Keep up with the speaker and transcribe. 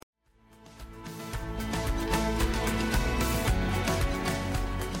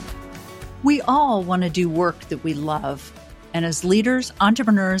We all want to do work that we love. And as leaders,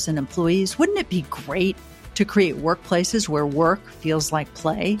 entrepreneurs, and employees, wouldn't it be great to create workplaces where work feels like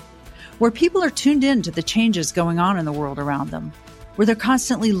play? Where people are tuned in to the changes going on in the world around them? Where they're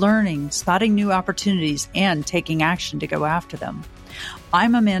constantly learning, spotting new opportunities, and taking action to go after them?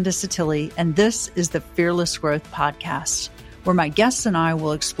 I'm Amanda Satilli, and this is the Fearless Growth Podcast, where my guests and I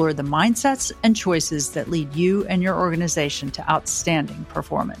will explore the mindsets and choices that lead you and your organization to outstanding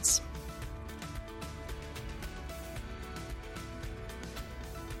performance.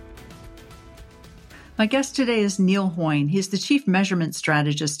 My guest today is Neil Hoyne. He's the Chief Measurement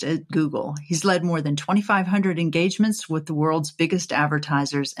Strategist at Google. He's led more than 2,500 engagements with the world's biggest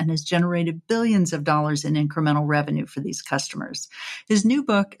advertisers and has generated billions of dollars in incremental revenue for these customers. His new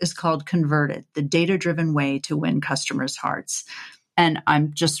book is called Converted: The Data-Driven Way to Win Customers' Hearts. And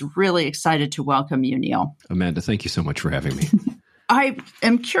I'm just really excited to welcome you, Neil. Amanda, thank you so much for having me. I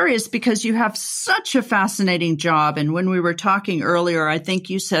am curious because you have such a fascinating job. And when we were talking earlier, I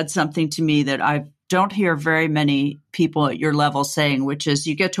think you said something to me that I don't hear very many people at your level saying, which is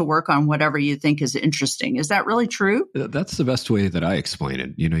you get to work on whatever you think is interesting. Is that really true? That's the best way that I explain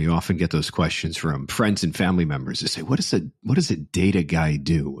it. You know, you often get those questions from friends and family members that say, what does a data guy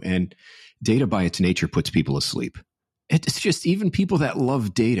do? And data by its nature puts people asleep. It's just even people that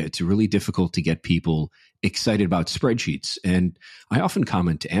love data, it's really difficult to get people excited about spreadsheets. And I often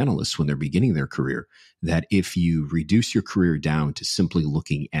comment to analysts when they're beginning their career that if you reduce your career down to simply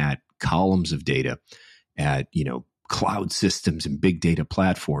looking at columns of data, at, cloud systems and big data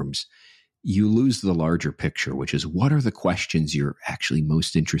platforms, you lose the larger picture, which is what are the questions you're actually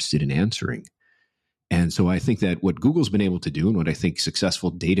most interested in answering? And so I think that what Google's been able to do, and what I think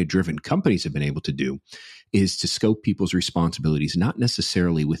successful data-driven companies have been able to do, is to scope people's responsibilities, not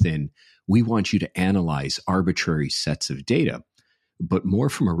necessarily within, we want you to analyze arbitrary sets of data, but more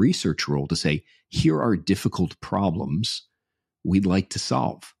from a research role to say, here are difficult problems we'd like to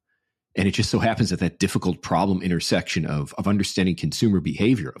solve. And it just so happens that that difficult problem intersection of understanding consumer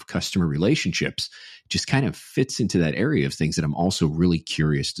behavior, of customer relationships, just kind of fits into that area of things that I'm also really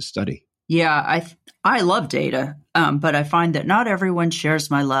curious to study. Yeah, I love data, but I find that not everyone shares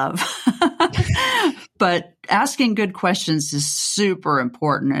my love. But asking good questions is super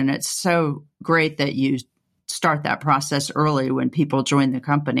important, and it's so great that you start that process early when people join the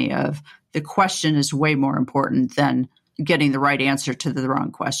company of the question is way more important than getting the right answer to the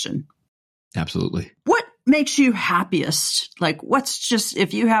wrong question. Absolutely. What makes you happiest? Like,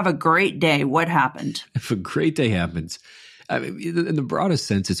 if you have a great day, what happened? If a great day happens, I mean, in the broadest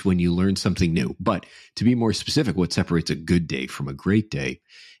sense, it's when you learn something new. But to be more specific, what separates a good day from a great day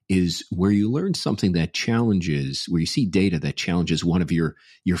is where you learn something that challenges, where you see data that challenges one of your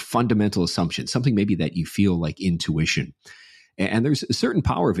fundamental assumptions, something maybe that you feel like intuition. And there's a certain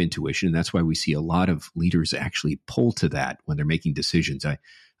power of intuition, and that's why we see a lot of leaders actually pull to that when they're making decisions. I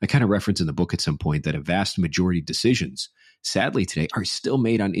kind of reference in the book at some point that a vast majority of decisions, sadly today, are still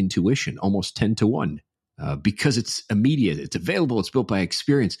made on intuition, almost 10 to 1, because it's immediate, it's available, it's built by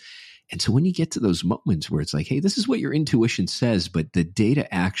experience. And so when you get to those moments where it's like, hey, this is what your intuition says, but the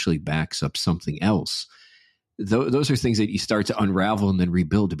data actually backs up something else, those are things that you start to unravel and then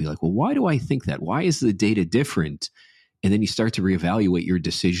rebuild to be like, well, why do I think that? Why is the data different? And then you start to reevaluate your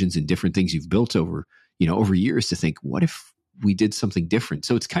decisions and different things you've built over years to think, what if we did something different?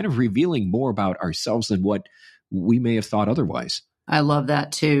 So it's kind of revealing more about ourselves than what we may have thought otherwise. I love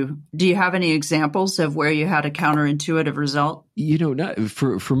that too. Do you have any examples of where you had a counterintuitive result? Not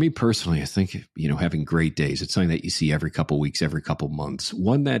for me personally, I think, having great days, it's something that you see every couple of weeks, every couple of months.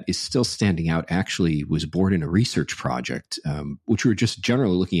 One that is still standing out actually was born in a research project, which we were just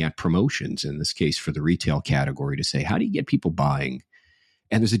generally looking at promotions, in this case for the retail category, to say, how do you get people buying?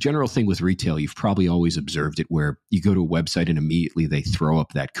 And there's a general thing with retail, you've probably always observed it, where you go to a website and immediately they throw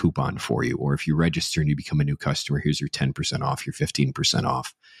up that coupon for you. Or if you register and you become a new customer, here's your 10% off, your 15%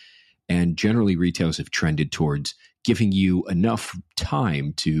 off. And generally retailers have trended towards giving you enough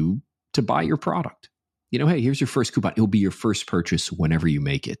time to buy your product. Hey, here's your first coupon. It'll be your first purchase whenever you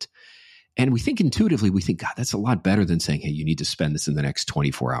make it. And we think intuitively, God, that's a lot better than saying, hey, you need to spend this in the next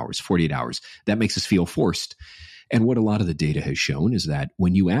 24 hours, 48 hours. That makes us feel forced. And what a lot of the data has shown is that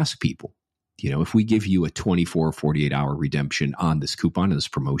when you ask people, if we give you a 24 or 48 hour redemption on this coupon, on this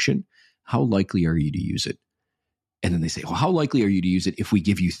promotion, how likely are you to use it? And then they say, well, how likely are you to use it if we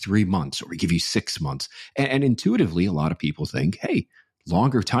give you 3 months or we give you 6 months? And intuitively, a lot of people think, hey,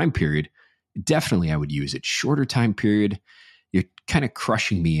 longer time period, definitely I would use it. Shorter time period, you're kind of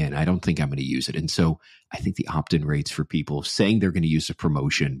crushing me in. I don't think I'm going to use it. And so I think the opt-in rates for people saying they're going to use a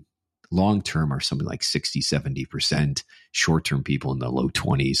promotion long-term are something like 60, 70%, short-term people in the low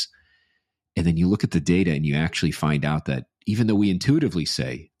 20s. And then you look at the data and you actually find out that even though we intuitively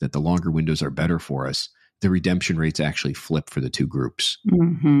say that the longer windows are better for us, the redemption rates actually flip for the two groups.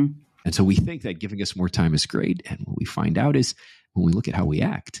 Mm-hmm. And so we think that giving us more time is great. And what we find out is when we look at how we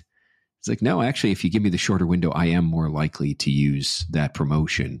act, it's like, no, actually, if you give me the shorter window, I am more likely to use that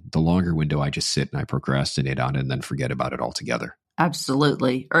promotion. The longer window, I just sit and I procrastinate on it and then forget about it altogether.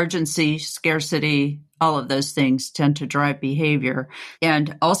 Absolutely. Urgency, scarcity, all of those things tend to drive behavior.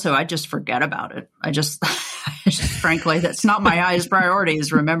 And also, I just forget about it. I just frankly, that's not my highest priority,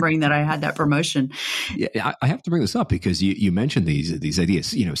 is remembering that I had that promotion. Yeah, I have to bring this up because you mentioned these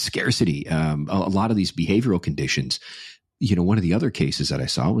ideas, scarcity, a lot of these behavioral conditions. One of the other cases that I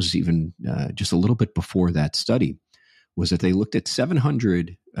saw was even just a little bit before that study, was that they looked at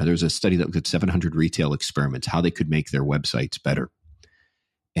 700, there's a study that looked at 700 retail experiments, how they could make their websites better.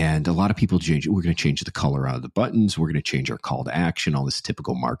 And a lot of people change, we're going to change the color out of the buttons, we're going to change our call to action, all this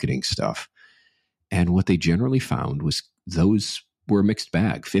typical marketing stuff. And what they generally found was those were a mixed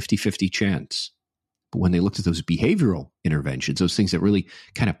bag, 50-50 chance. But when they looked at those behavioral interventions, those things that really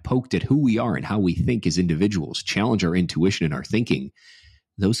kind of poked at who we are and how we think as individuals, challenge our intuition and our thinking,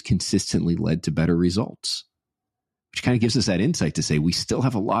 those consistently led to better results. Which kind of gives us that insight to say we still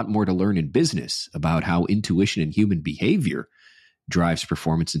have a lot more to learn in business about how intuition and human behavior drives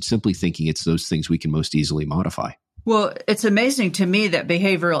performance, and simply thinking it's those things we can most easily modify. Well, it's amazing to me that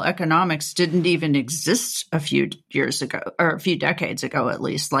behavioral economics didn't even exist a few years ago, or a few decades ago, at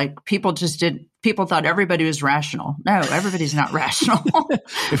least. Like people thought everybody was rational. No, everybody's not rational.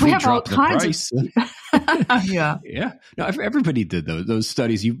 If we have all kinds of Yeah. Yeah. No, everybody did those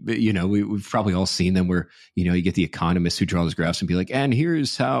studies. We've probably all seen them where, you get the economists who draw those graphs and be like, and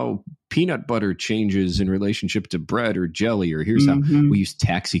here's how peanut butter changes in relationship to bread or jelly, or here's how we used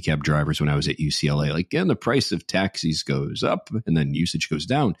taxi cab drivers when I was at UCLA. Like, and the price of taxis goes up and then usage goes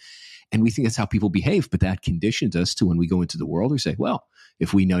down. And we think that's how people behave, but that conditions us to, when we go into the world, we say, well,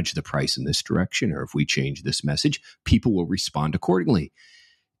 if we nudge the price in this direction, or if we change this message, people will respond accordingly.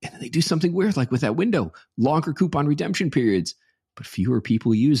 And then they do something weird, like with that window, longer coupon redemption periods, but fewer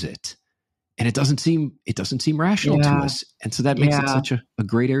people use it. And it doesn't seem rational to us. And so that makes it such a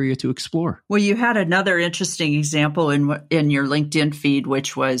great area to explore. Well, you had another interesting example in your LinkedIn feed,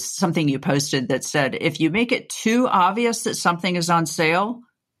 which was something you posted that said, if you make it too obvious that something is on sale,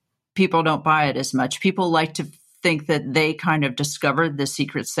 people don't buy it as much. People like to think that they kind of discovered the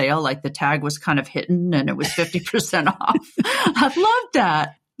secret sale, like the tag was kind of hidden and it was 50% off. I love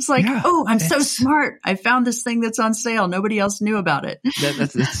that. It's like, I'm so smart. I found this thing that's on sale. Nobody else knew about it.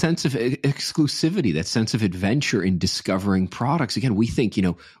 That sense of exclusivity, that sense of adventure in discovering products. Again, we think,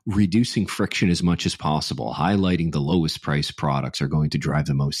 reducing friction as much as possible, highlighting the lowest price products are going to drive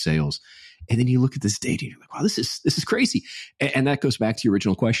the most sales. And then you look at this data and you're like, wow, this is crazy. And that goes back to your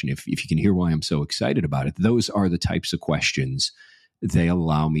original question. If you can hear why I'm so excited about it, those are the types of questions they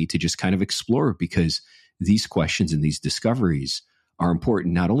allow me to just kind of explore, because these questions and these discoveries are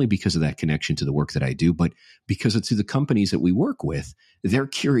important, not only because of that connection to the work that I do, but because it's to the companies that we work with. They're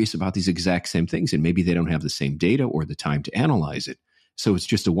curious about these exact same things, and maybe they don't have the same data or the time to analyze it. So it's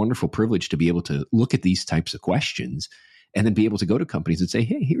just a wonderful privilege to be able to look at these types of questions and then be able to go to companies and say,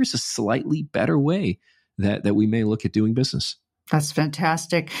 hey, here's a slightly better way that we may look at doing business. That's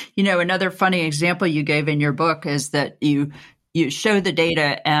fantastic. Another funny example you gave in your book is that you show the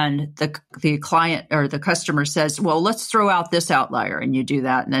data and the client or the customer says, well, let's throw out this outlier. And you do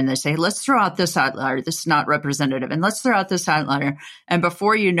that. And then they say, let's throw out this outlier. This is not representative. And let's throw out this outlier. And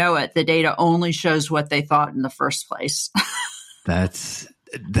before you know it, the data only shows what they thought in the first place. That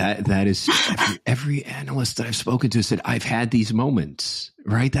is every analyst that I've spoken to said, I've had these moments,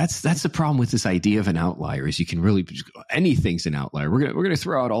 right? That's the problem with this idea of an outlier, is you can really, anything's an outlier. We're going to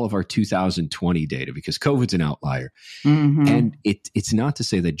throw out all of our 2020 data because COVID's an outlier. Mm-hmm. And it's not to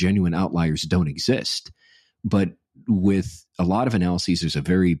say that genuine outliers don't exist, but with a lot of analyses, there's a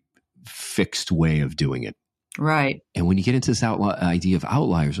very fixed way of doing it. Right. And when you get into this idea of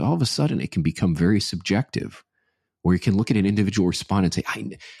outliers, all of a sudden it can become very subjective, where you can look at an individual respondent and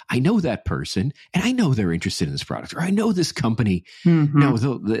say, I know that person, and I know they're interested in this product, or I know this company. Mm-hmm. No,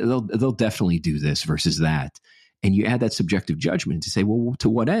 they'll definitely do this versus that. And you add that subjective judgment to say, well, to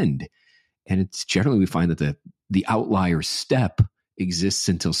what end? And it's generally, we find that the outlier step exists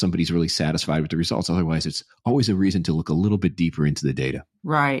until somebody's really satisfied with the results. Otherwise, it's always a reason to look a little bit deeper into the data.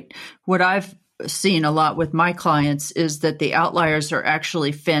 Right. What I've seen a lot with my clients is that the outliers are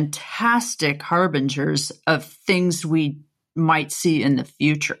actually fantastic harbingers of things we might see in the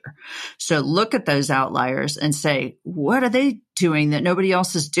future. So look at those outliers and say, what are they doing that nobody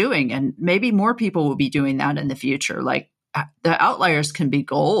else is doing? And maybe more people will be doing that in the future. Like the outliers can be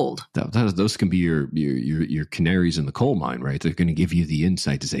gold. Those can be your canaries in the coal mine, right? They're going to give you the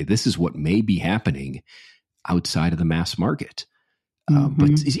insight to say, this is what may be happening outside of the mass market.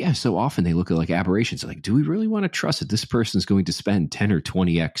 But yeah, so often they look at like aberrations. Like, do we really want to trust that this person's going to spend 10 or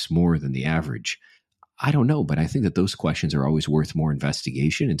 20x more than the average? I don't know, but I think that those questions are always worth more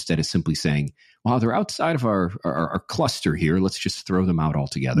investigation instead of simply saying, well, they're outside of our cluster here. Let's just throw them out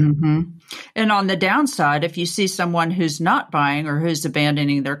altogether. And on the downside, if you see someone who's not buying or who's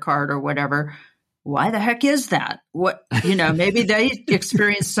abandoning their cart or whatever, why the heck is that? Maybe they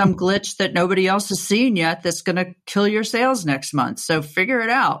experienced some glitch that nobody else has seen yet that's going to kill your sales next month. So figure it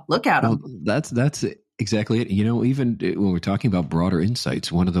out. Look at them. That's exactly it. Even when we're talking about broader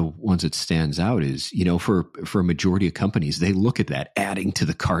insights, one of the ones that stands out is, for a majority of companies, they look at that adding to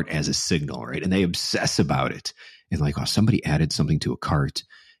the cart as a signal, right? And they obsess about it. And like, oh, somebody added something to a cart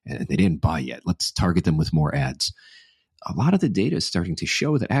and they didn't buy yet. Let's target them with more ads. A lot of the data is starting to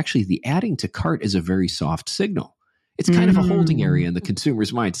show that actually the adding to cart is a very soft signal. It's kind of a holding area in the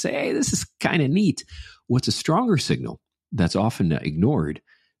consumer's mind to say, hey, this is kind of neat. What's a stronger signal that's often ignored?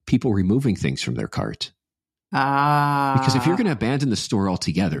 People removing things from their cart. Because if you're going to abandon the store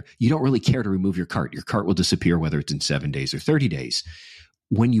altogether, you don't really care to remove your cart. Your cart will disappear, whether it's in 7 days or 30 days.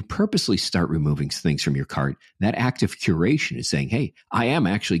 When you purposely start removing things from your cart, that act of curation is saying, hey, I am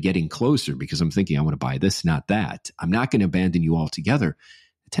actually getting closer because I'm thinking I want to buy this, not that. I'm not going to abandon you altogether.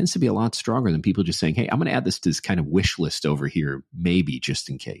 It tends to be a lot stronger than people just saying, hey, I'm going to add this to this kind of wish list over here, maybe just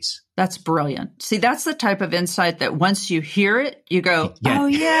in case. That's brilliant. See, that's the type of insight that once you hear it, you go, oh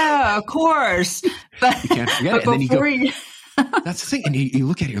yeah, of course. But you can't forget it. And then you go, that's the thing. And you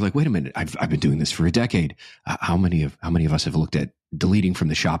look at it, you're like, wait a minute, I've been doing this for a decade. How many of us have looked at deleting from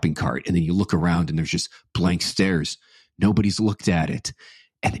the shopping cart? And then you look around and there's just blank stares. Nobody's looked at it.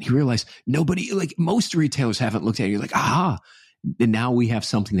 And then you realize most retailers haven't looked at it. You're like, aha. And now we have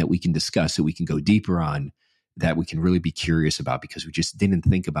something that we can discuss, that we can go deeper on, that we can really be curious about because we just didn't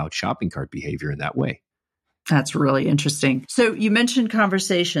think about shopping cart behavior in that way. That's really interesting. So you mentioned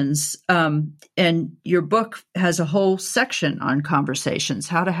conversations, and your book has a whole section on conversations,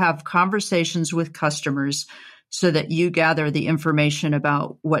 how to have conversations with customers so that you gather the information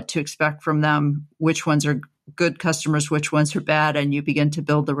about what to expect from them, which ones are good customers, which ones are bad, and you begin to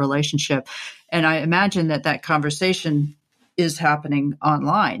build the relationship. And I imagine that conversation is happening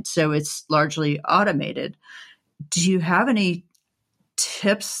online, so it's largely automated. Do you have any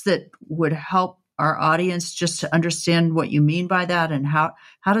tips that would help our audience just to understand what you mean by that, and how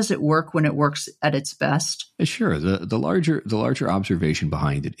does it work when it works at its best? Sure. The larger observation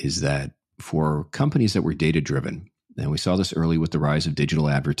behind it is that for companies that were data driven, and we saw this early with the rise of digital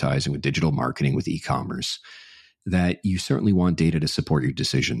advertising, with digital marketing, with e-commerce, that you certainly want data to support your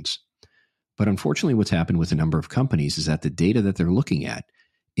decisions. But unfortunately, what's happened with a number of companies is that the data that they're looking at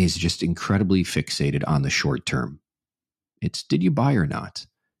is just incredibly fixated on the short term. It's, did you buy or not?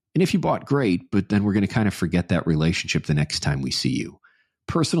 And if you bought, great, but then we're going to kind of forget that relationship the next time we see you.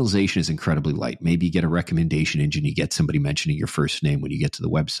 Personalization is incredibly light. Maybe you get a recommendation engine, you get somebody mentioning your first name when you get to the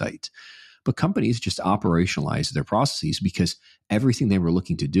website. But companies just operationalize their processes because everything they were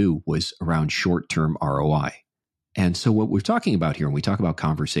looking to do was around short-term ROI. And so what we're talking about here when we talk about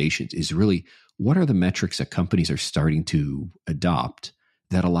conversations is really, what are the metrics that companies are starting to adopt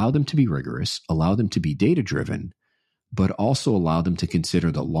that allow them to be rigorous, allow them to be data-driven, but also allow them to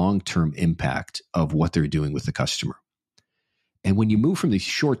consider the long-term impact of what they're doing with the customer. And when you move from these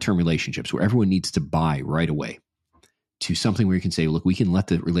short-term relationships where everyone needs to buy right away to something where you can say, look, we can let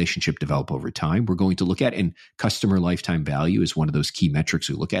the relationship develop over time. We're going to look at, and customer lifetime value is one of those key metrics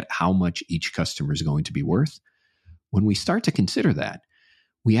we look at, how much each customer is going to be worth. When we start to consider that,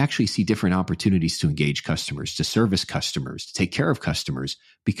 we actually see different opportunities to engage customers, to service customers, to take care of customers,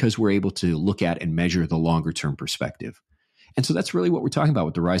 because we're able to look at and measure the longer term perspective. And so that's really what we're talking about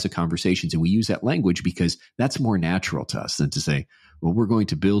with the rise of conversations. And we use that language because that's more natural to us than to say, well, we're going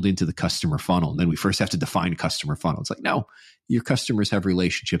to build into the customer funnel. And then we first have to define a customer funnel. It's like, no, your customers have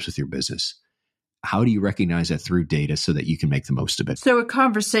relationships with your business. How do you recognize that through data so that you can make the most of it? So a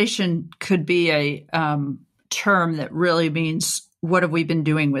conversation could be a term that really means, what have we been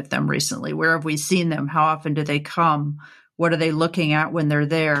doing with them recently? Where have we seen them? How often do they come? What are they looking at when they're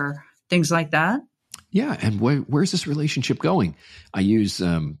there? Things like that. Yeah. And where's this relationship going? I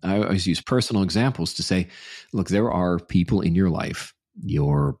always use personal examples to say, look, there are people in your life,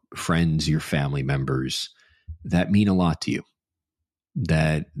 your friends, your family members, that mean a lot to you,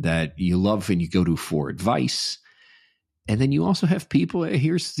 that you love and you go to for advice. And then you also have people,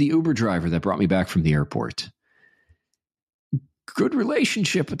 here's the Uber driver that brought me back from the airport. Good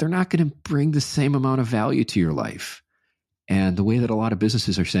relationship, but they're not going to bring the same amount of value to your life. And the way that a lot of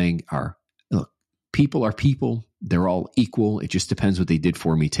businesses are saying are, look, people are people. They're all equal. It just depends what they did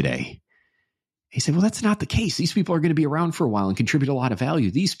for me today. He said, well, that's not the case. These people are going to be around for a while and contribute a lot of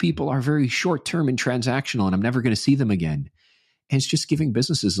value. These people are very short-term and transactional, and I'm never going to see them again. And it's just giving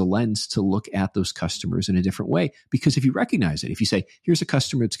businesses a lens to look at those customers in a different way. Because if you recognize it, if you say, here's a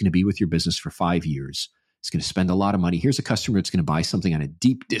customer that's going to be with your business for 5 years, it's going to spend a lot of money. Here's a customer that's going to buy something on a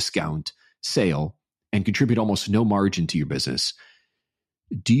deep discount sale and contribute almost no margin to your business.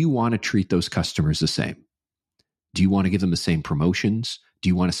 Do you want to treat those customers the same? Do you want to give them the same promotions? Do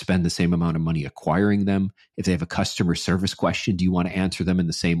you want to spend the same amount of money acquiring them? If they have a customer service question, do you want to answer them in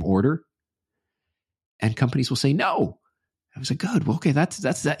the same order? And companies will say, no. I was like, good. Well, okay, that's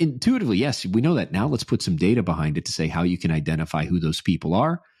that intuitively. Yes, we know that. Now let's put some data behind it to say how you can identify who those people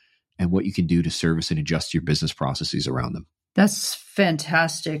are and what you can do to service and adjust your business processes around them. That's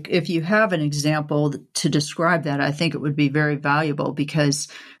fantastic. If you have an example to describe that, I think it would be very valuable because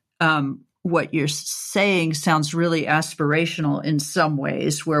what you're saying sounds really aspirational in some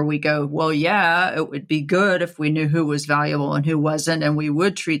ways where we go, well, yeah, it would be good if we knew who was valuable and who wasn't, and we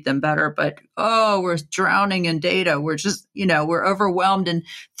would treat them better. But, we're drowning in data. We're just, we're overwhelmed. And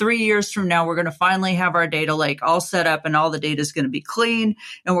 3 years from now, we're going to finally have our data lake all set up and all the data is going to be clean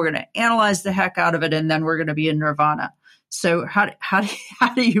and we're going to analyze the heck out of it. And then we're going to be in nirvana. So how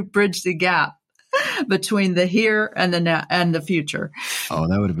do you bridge the gap between the here and the now and the future? Oh,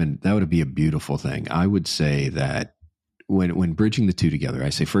 that would be a beautiful thing. I would say that when bridging the two together, I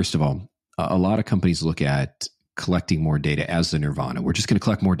say, first of all, a lot of companies look at collecting more data as the nirvana. We're just going to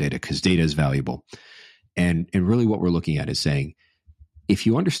collect more data because data is valuable. And really what we're looking at is saying, if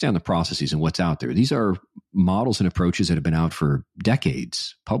you understand the processes and what's out there, these are models and approaches that have been out for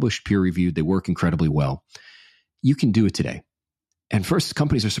decades, published, peer-reviewed, they work incredibly well. You can do it today. And first,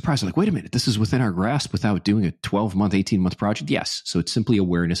 companies are surprised. They're like, wait a minute, this is within our grasp without doing a 12-month, 18-month project? Yes. So it's simply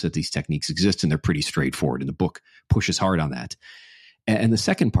awareness that these techniques exist, and they're pretty straightforward. And the book pushes hard on that. And the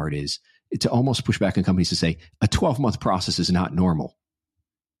second part is to almost push back on companies to say, a 12-month process is not normal.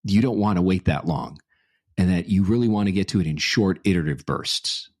 You don't want to wait that long. And that you really want to get to it in short, iterative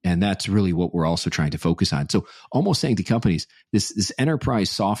bursts. And that's really what we're also trying to focus on. So almost saying to companies, this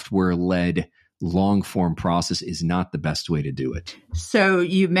enterprise software-led long-form process is not the best way to do it. So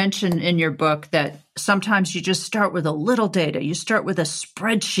you mentioned in your book that sometimes you just start with a little data. You start with a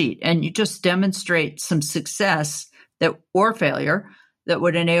spreadsheet and you just demonstrate some success or failure that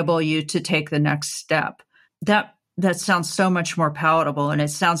would enable you to take the next step. That sounds so much more palatable, and it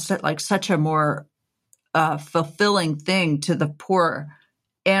sounds like such a more fulfilling thing to the poor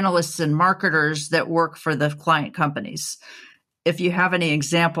analysts and marketers that work for the client companies. If you have any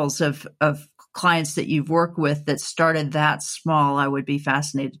examples of clients that you've worked with that started that small, I would be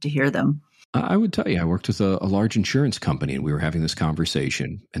fascinated to hear them. I would tell you, I worked with a large insurance company, and we were having this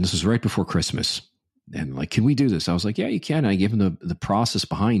conversation, and this was right before Christmas. And like, can we do this? I was like, yeah, you can. I gave them the process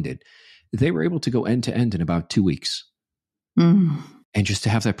behind it. They were able to go end to end in about 2 weeks. And just to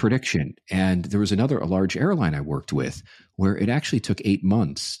have that prediction. And there was a large airline I worked with where it actually took 8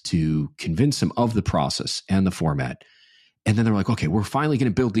 months to convince them of the process and the format. And then they're like, okay, we're finally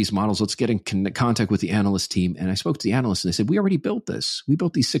going to build these models. Let's get in contact with the analyst team. And I spoke to the analysts and they said, we already built this. We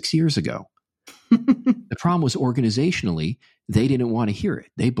built these 6 years ago. The problem was organizationally, they didn't want to hear it.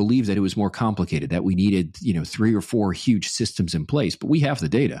 They believed that it was more complicated, that we needed, 3 or 4 huge systems in place, but we have the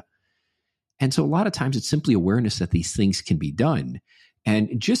data. And so a lot of times it's simply awareness that these things can be done.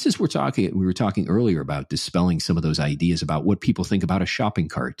 And just as we were talking earlier about dispelling some of those ideas about what people think about a shopping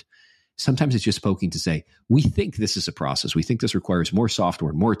cart. Sometimes it's just poking to say, we think this is a process. We think this requires more software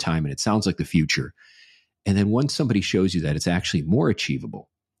and more time, and it sounds like the future. And then once somebody shows you that it's actually more achievable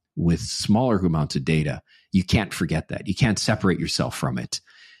with smaller amounts of data, you can't forget that. You can't separate yourself from it.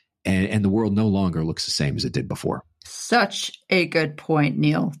 And the world no longer looks the same as it did before. Such a good point,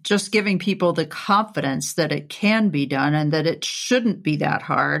 Neil. Just giving people the confidence that it can be done and that it shouldn't be that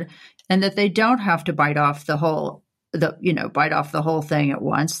hard and that they don't have to bite off the whole thing at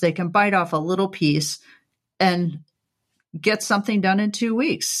once. They can bite off a little piece and get something done in 2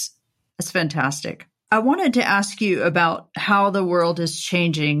 weeks. That's fantastic. I wanted to ask you about how the world is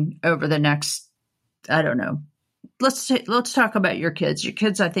changing over the next, I don't know. Let's talk about your kids. Your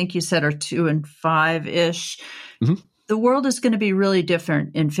kids, I think you said, are 2 and 5-ish. Mm-hmm. The world is going to be really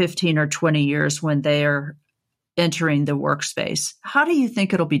different in 15 or 20 years when they are entering the workspace. How do you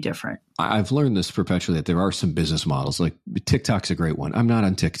think it'll be different? I've learned this perpetually, that there are some business models. Like TikTok's a great one. I'm not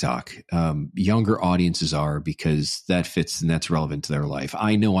on TikTok. Younger audiences are, because that fits and that's relevant to their life.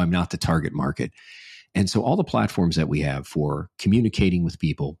 I know I'm not the target market. And so all the platforms that we have for communicating with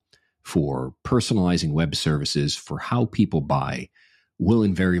people, for personalizing web services, for how people buy, will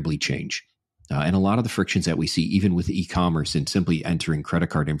invariably change. And a lot of the frictions that we see, even with e-commerce and simply entering credit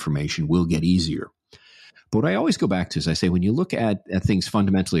card information, will get easier. But what I always go back to is I say, when you look at things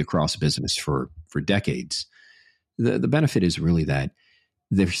fundamentally across business for decades, the benefit is really that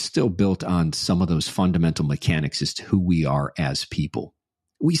they're still built on some of those fundamental mechanics as to who we are as people.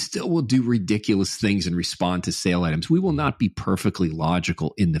 We still will do ridiculous things and respond to sale items. We will not be perfectly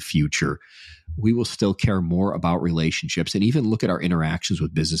logical in the future. We will still care more about relationships and even look at our interactions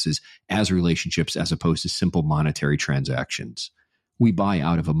with businesses as relationships as opposed to simple monetary transactions. We buy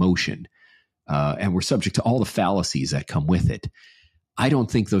out of emotion, and we're subject to all the fallacies that come with it. I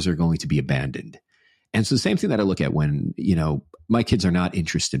don't think those are going to be abandoned. And so the same thing that I look at when, my kids are not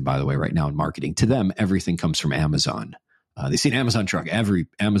interested, by the way, right now in marketing. To them, everything comes from Amazon. They see an Amazon truck.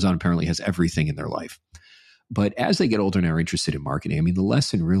 Amazon apparently has everything in their life. But as they get older and are interested in marketing, the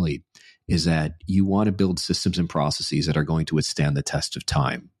lesson really is that you want to build systems and processes that are going to withstand the test of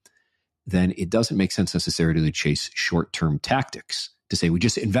time. Then it doesn't make sense necessarily to chase short-term tactics, to say we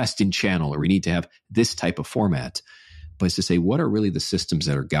just invest in channel or we need to have this type of format. But it's to say, what are really the systems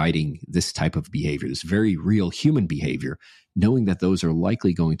that are guiding this type of behavior, this very real human behavior, knowing that those are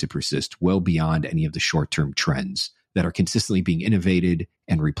likely going to persist well beyond any of the short-term trends that are consistently being innovated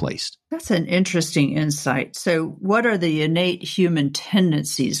and replaced. That's an interesting insight. So what are the innate human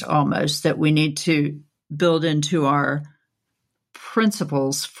tendencies almost that we need to build into our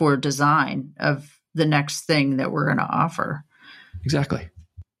principles for design of the next thing that we're going to offer? Exactly.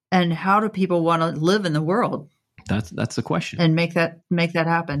 And how do people want to live in the world? That's the question. And make that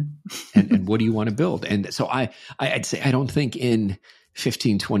happen. and what do you want to build? And so I'd say I don't think in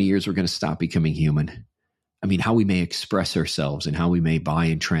 15, 20 years we're going to stop becoming human. How we may express ourselves and how we may buy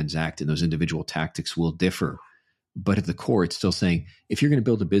and transact in those individual tactics will differ. But at the core, it's still saying, if you're going to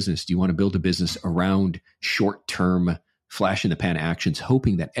build a business, do you want to build a business around short-term flash-in-the-pan actions,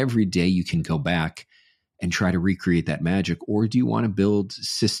 hoping that every day you can go back and try to recreate that magic? Or do you want to build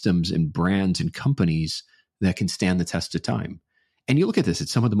systems and brands and companies that can stand the test of time? And you look at this,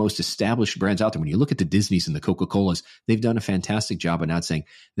 it's some of the most established brands out there. When you look at the Disneys and the Coca-Colas, they've done a fantastic job of not saying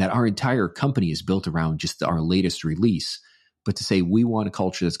that our entire company is built around just our latest release, but to say we want a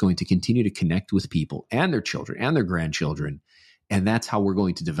culture that's going to continue to connect with people and their children and their grandchildren. And that's how we're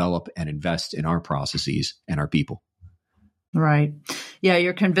going to develop and invest in our processes and our people. Right. Yeah,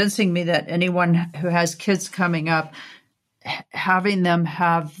 you're convincing me that anyone who has kids coming up, having them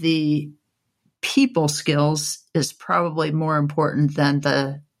have the people skills is probably more important than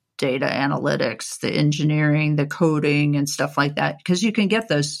the data analytics, the engineering, the coding and stuff like that. Because you can get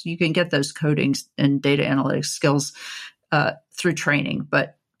those coding and data analytics skills through training,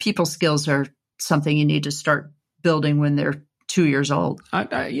 but people skills are something you need to start building when they're 2 years old.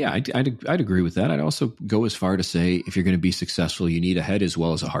 I'd agree with that. I'd also go as far to say, if you're going to be successful, you need a head as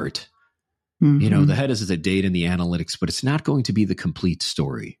well as a heart. Mm-hmm. The head is the data and the analytics, but it's not going to be the complete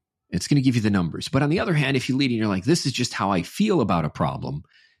story. It's going to give you the numbers. But on the other hand, if you lead and you're like, this is just how I feel about a problem,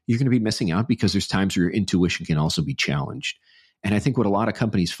 you're going to be missing out, because there's times where your intuition can also be challenged. And I think what a lot of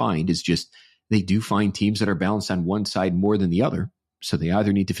companies find is just they do find teams that are balanced on one side more than the other. So they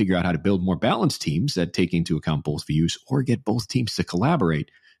either need to figure out how to build more balanced teams that take into account both views, or get both teams to collaborate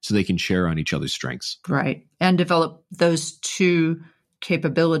so they can share on each other's strengths. Right. And develop those two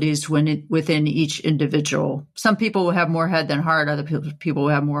capabilities within each individual. Some people will have more head than heart. Other people will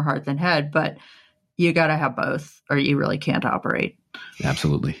have more heart than head, but you got to have both or you really can't operate.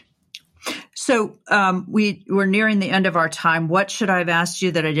 Absolutely. So we're nearing the end of our time. What should I have asked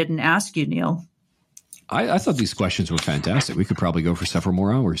you that I didn't ask you, Neil? I thought these questions were fantastic. We could probably go for several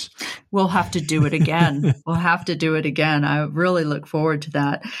more hours. We'll have to do it again. I really look forward to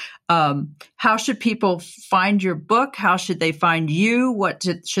that. How should people find your book? How should they find you? What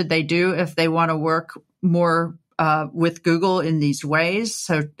should they do if they want to work more with Google in these ways?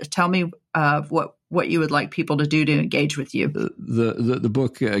 So tell me what you would like people to do to engage with you. The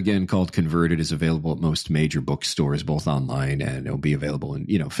book, again, called Converted, is available at most major bookstores, both online, and it'll be available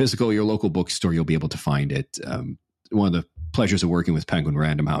in physical, your local bookstore. You'll be able to find it. One of the pleasures of working with Penguin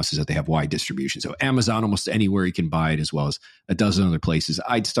Random House is that they have wide distribution. So Amazon, almost anywhere you can buy it, as well as a dozen other places.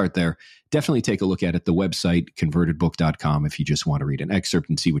 I'd start there. Definitely take a look at it. The website, convertedbook.com, if you just want to read an excerpt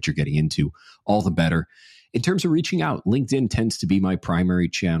and see what you're getting into, all the better. In terms of reaching out, LinkedIn tends to be my primary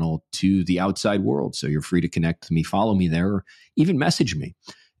channel to the outside world. So you're free to connect with me, follow me there, or even message me.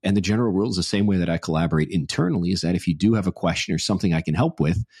 And the general rule is the same way that I collaborate internally, is that if you do have a question or something I can help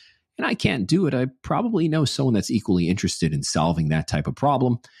with, and I can't do it, I probably know someone that's equally interested in solving that type of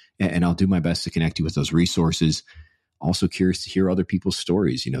problem. And I'll do my best to connect you with those resources. Also curious to hear other people's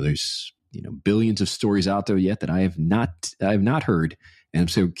stories. There's billions of stories out there yet that I have not heard. And I'm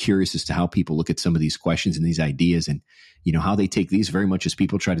so curious as to how people look at some of these questions and these ideas, and how they take these very much as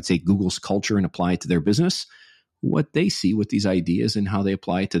people try to take Google's culture and apply it to their business, what they see with these ideas and how they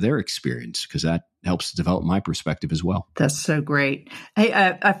apply it to their experience, because that helps to develop my perspective as well. That's so great. Hey,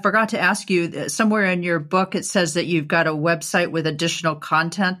 I forgot to ask you, somewhere in your book, it says that you've got a website with additional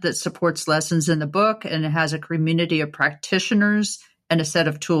content that supports lessons in the book, and it has a community of practitioners and a set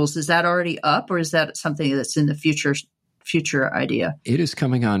of tools. Is that already up, or is that something that's in the future idea? It is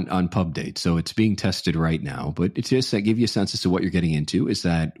coming on pub date, so it's being tested right now. But it's just that give you a sense as to what you're getting into is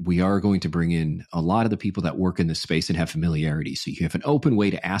that we are going to bring in a lot of the people that work in this space and have familiarity. So you have an open way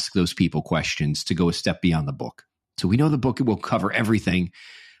to ask those people questions to go a step beyond the book. So we know the book will cover everything.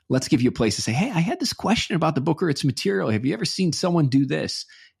 Let's give you a place to say, hey, I had this question about the book or its material. Have you ever seen someone do this?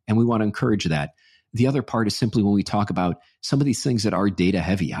 And we want to encourage that. The other part is simply when we talk about some of these things that are data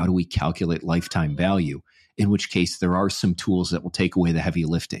heavy, how do we calculate lifetime value? In which case there are some tools that will take away the heavy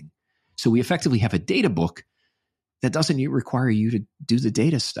lifting. So we effectively have a data book that doesn't require you to do the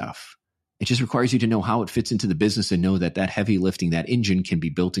data stuff. It just requires you to know how it fits into the business and know that heavy lifting, that engine can be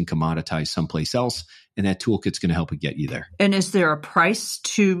built and commoditized someplace else. And that toolkit's going to help it get you there. And is there a price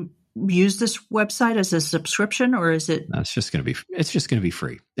to use this website as a subscription, or is it? No, it's just going to be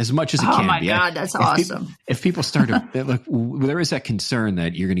free as much as it can be. Oh my God, that's awesome. If people start to look, there is that concern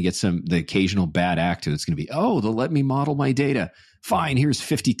that you're going to get the occasional bad actor that's going to be, they'll let me model my data. Fine, here's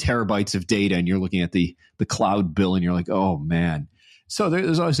 50 terabytes of data, and you're looking at the cloud bill, and you're like, oh man. So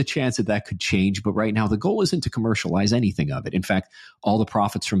there's always a chance that could change, but right now the goal isn't to commercialize anything of it. In fact, all the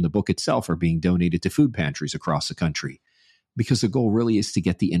profits from the book itself are being donated to food pantries across the country. Because the goal really is to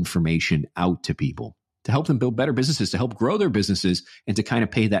get the information out to people, to help them build better businesses, to help grow their businesses, and to kind of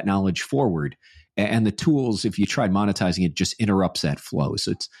pay that knowledge forward. And the tools, if you tried monetizing it, just interrupts that flow.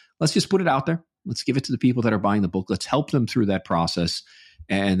 So let's just put it out there. Let's give it to the people that are buying the book. Let's help them through that process.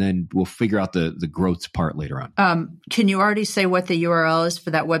 And then we'll figure out the growth part later on. Can you already say what the URL is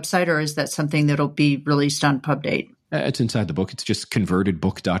for that website, or is that something that'll be released on pub date? It's inside the book. It's just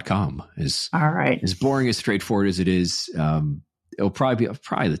convertedbook.com. All right. As boring, as straightforward as it is, it'll probably the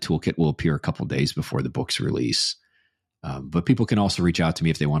toolkit will appear a couple of days before the book's release. But people can also reach out to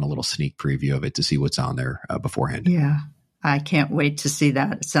me if they want a little sneak preview of it to see what's on there beforehand. Yeah. I can't wait to see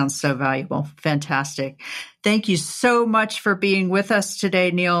that. It sounds so valuable. Fantastic. Thank you so much for being with us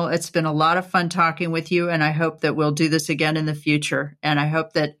today, Neil. It's been a lot of fun talking with you, and I hope that we'll do this again in the future. And I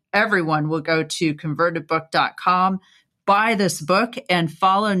hope that everyone will go to convertedbook.com, buy this book, and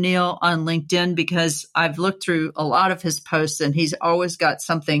follow Neil on LinkedIn, because I've looked through a lot of his posts and he's always got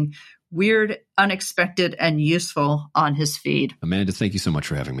something weird, unexpected, and useful on his feed. Amanda, thank you so much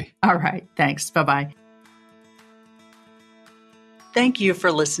for having me. All right. Thanks. Bye-bye. Thank you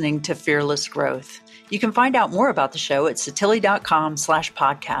for listening to Fearless Growth. You can find out more about the show at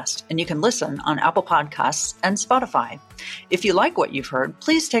satilli.com/podcast, and you can listen on Apple Podcasts and Spotify. If you like what you've heard,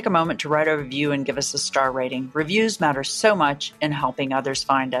 please take a moment to write a review and give us a star rating. Reviews matter so much in helping others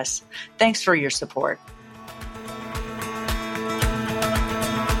find us. Thanks for your support.